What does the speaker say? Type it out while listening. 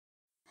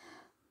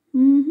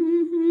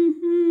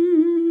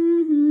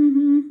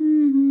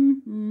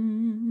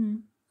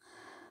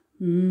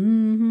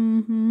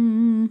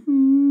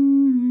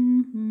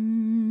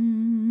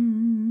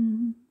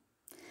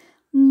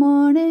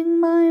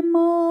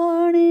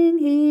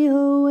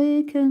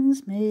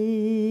awakens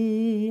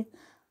me,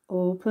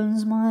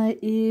 opens my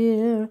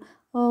ear,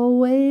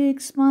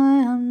 awakes my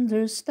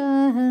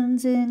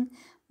understanding.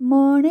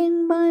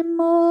 Morning by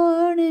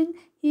morning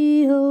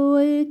he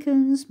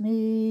awakens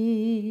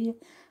me,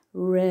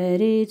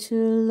 ready to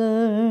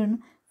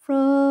learn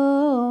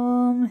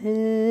from him.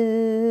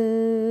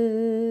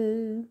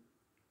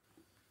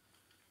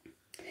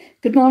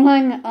 Good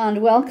morning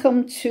and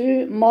welcome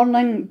to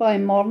Morning by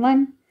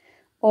Morning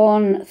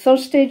on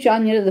Thursday,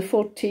 January the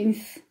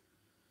 14th.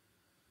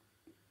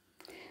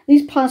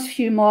 These past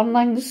few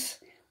mornings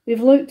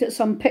we've looked at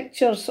some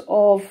pictures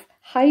of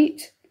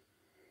height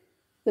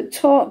that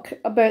talk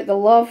about the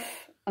love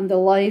and the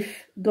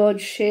life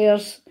God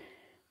shares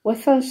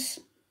with us,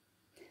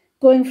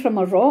 going from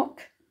a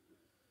rock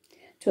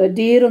to a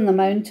deer on the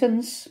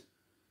mountains.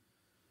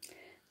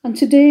 And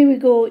today we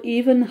go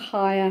even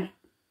higher,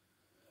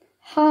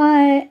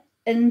 high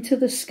into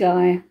the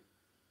sky,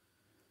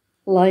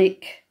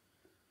 like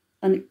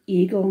an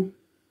eagle.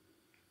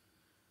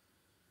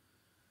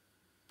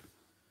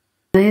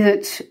 They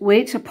that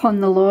wait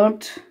upon the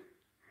Lord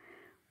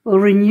will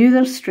renew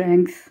their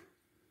strength.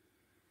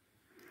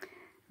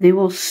 They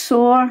will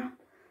soar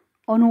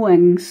on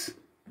wings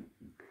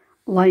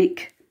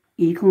like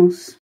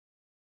eagles.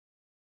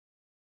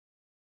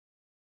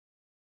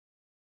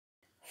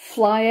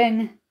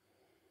 Flying,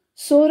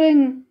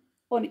 soaring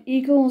on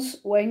eagles'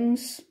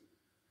 wings,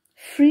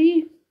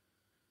 free,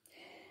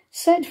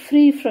 set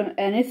free from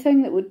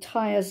anything that would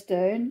tie us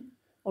down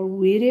or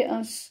weary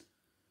us.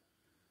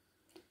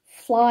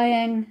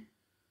 Flying,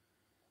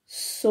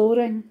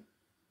 soaring,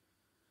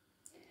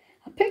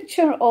 a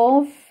picture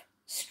of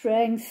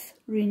strength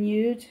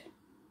renewed,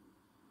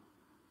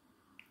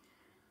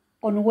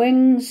 on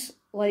wings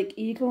like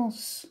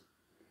eagles,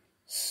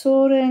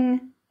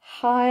 soaring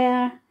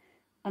higher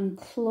and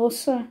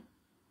closer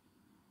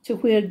to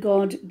where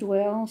God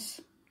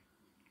dwells.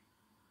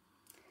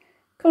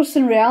 Of course,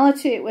 in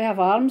reality, we have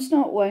arms,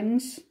 not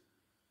wings.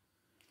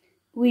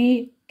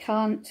 We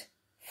can't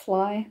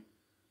fly.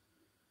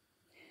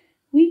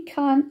 We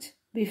can't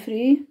be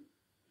free.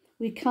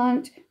 We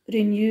can't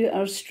renew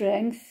our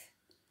strength.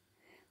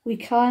 We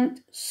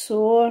can't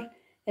soar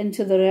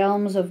into the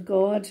realms of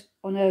God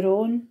on our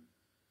own.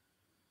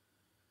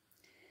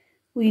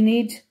 We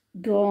need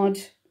God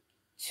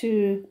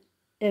to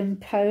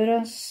empower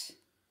us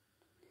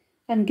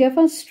and give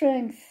us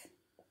strength.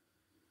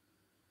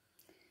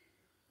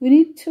 We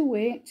need to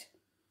wait,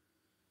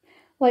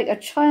 like a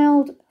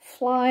child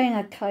flying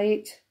a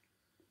kite,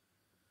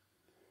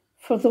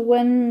 for the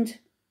wind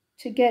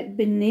to get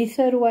beneath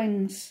our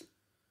wings,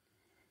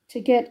 to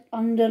get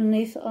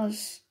underneath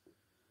us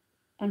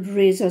and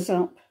raise us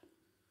up.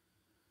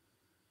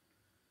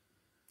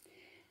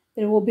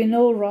 There will be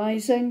no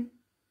rising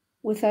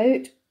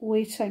without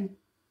waiting,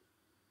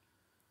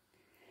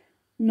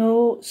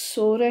 no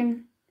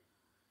soaring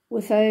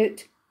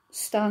without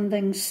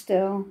standing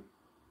still,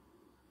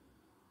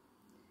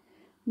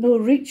 no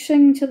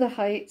reaching to the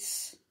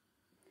heights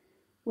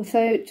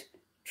without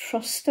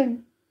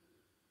trusting.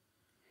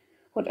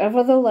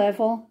 Whatever the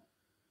level,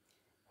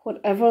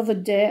 whatever the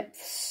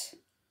depths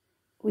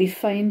we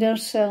find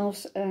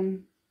ourselves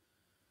in,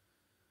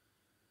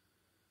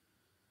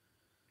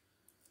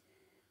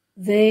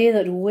 they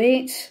that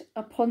wait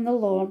upon the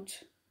Lord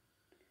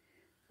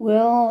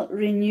will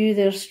renew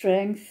their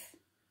strength.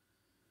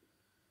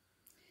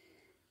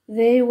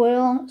 They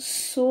will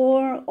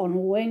soar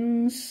on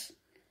wings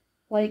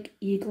like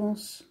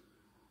eagles.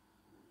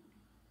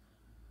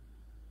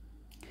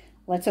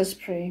 Let us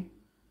pray.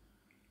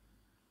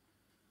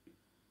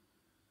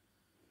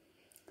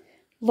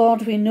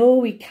 Lord, we know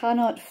we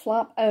cannot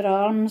flap our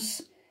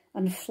arms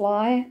and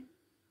fly,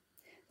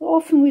 though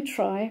often we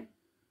try.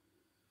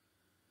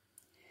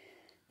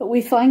 But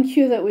we thank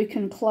you that we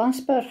can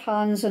clasp our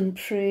hands and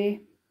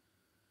pray.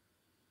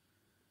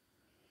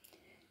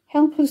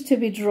 Help us to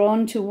be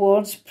drawn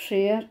towards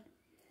prayer,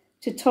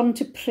 to turn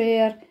to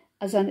prayer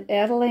as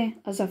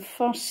a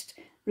first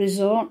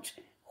resort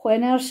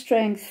when our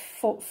strength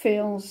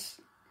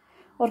fails,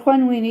 or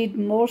when we need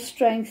more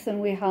strength than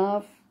we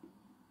have.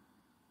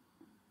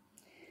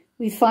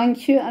 We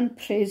thank you and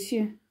praise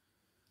you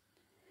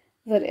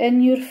that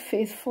in your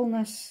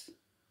faithfulness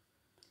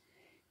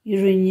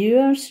you renew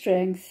our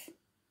strength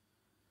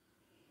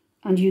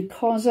and you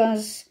cause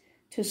us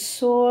to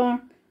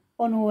soar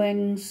on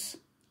wings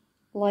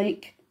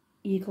like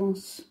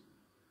eagles.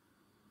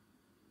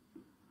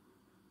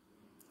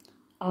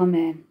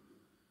 Amen.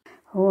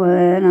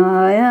 When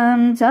I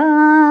am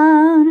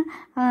down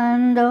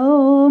and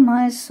oh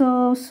my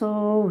soul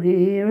so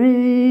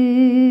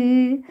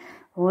weary,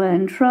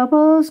 when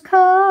troubles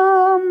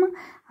come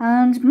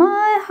and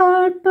my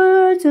heart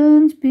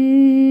burdened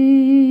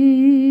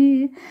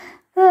be,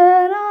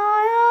 then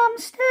I am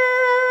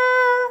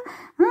still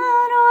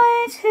and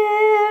wait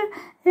here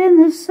in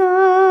the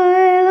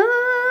silence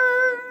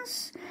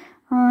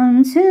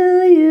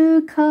until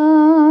you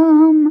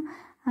come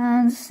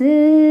and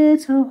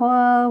sit a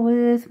while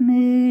with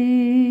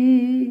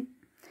me.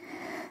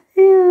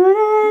 You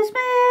raise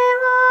me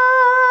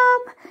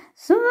up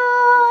so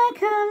I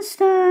can can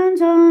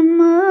stand on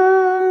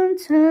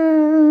mountains.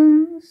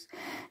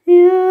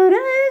 You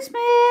raise me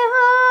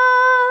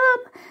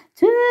up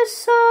to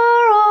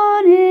soar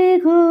on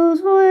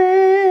eagle's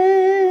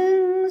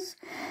wings,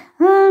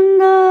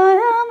 and I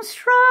am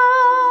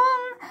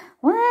strong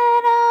when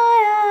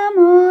I am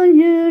on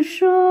your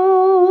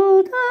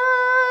shoulders.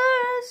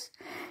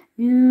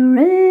 You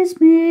raise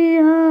me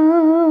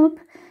up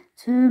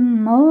to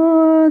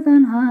more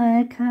than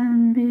I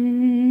can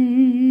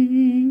be.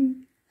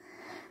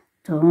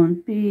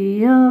 Don't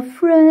be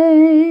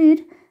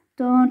afraid,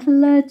 don't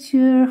let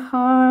your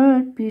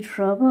heart be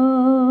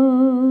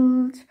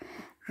troubled.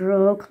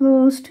 Draw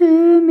close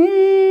to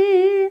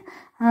me,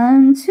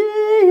 and to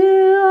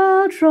you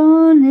I'll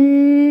draw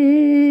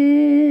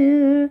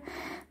near.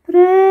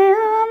 Pray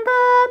on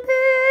the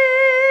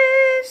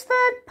peace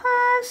that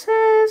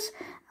passes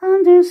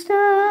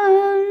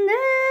understanding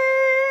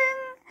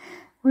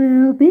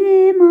will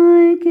be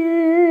my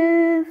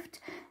gift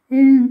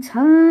in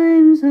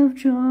times of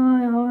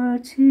joy or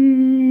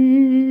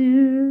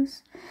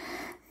tears.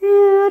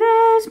 You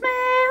raise me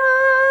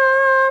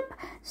up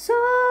so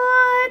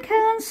I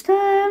can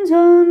stand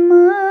on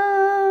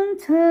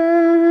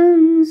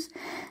mountains.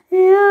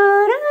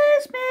 You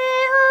raise me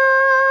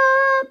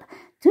up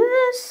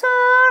to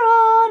soar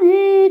on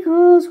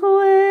eagle's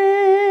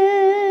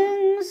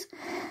wings,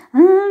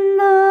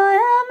 and I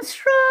am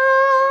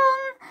strong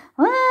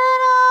when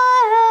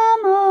I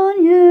am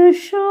on your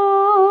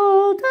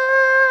shoulders.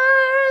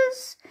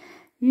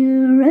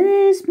 You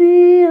raise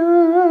me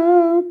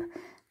up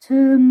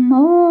to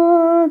more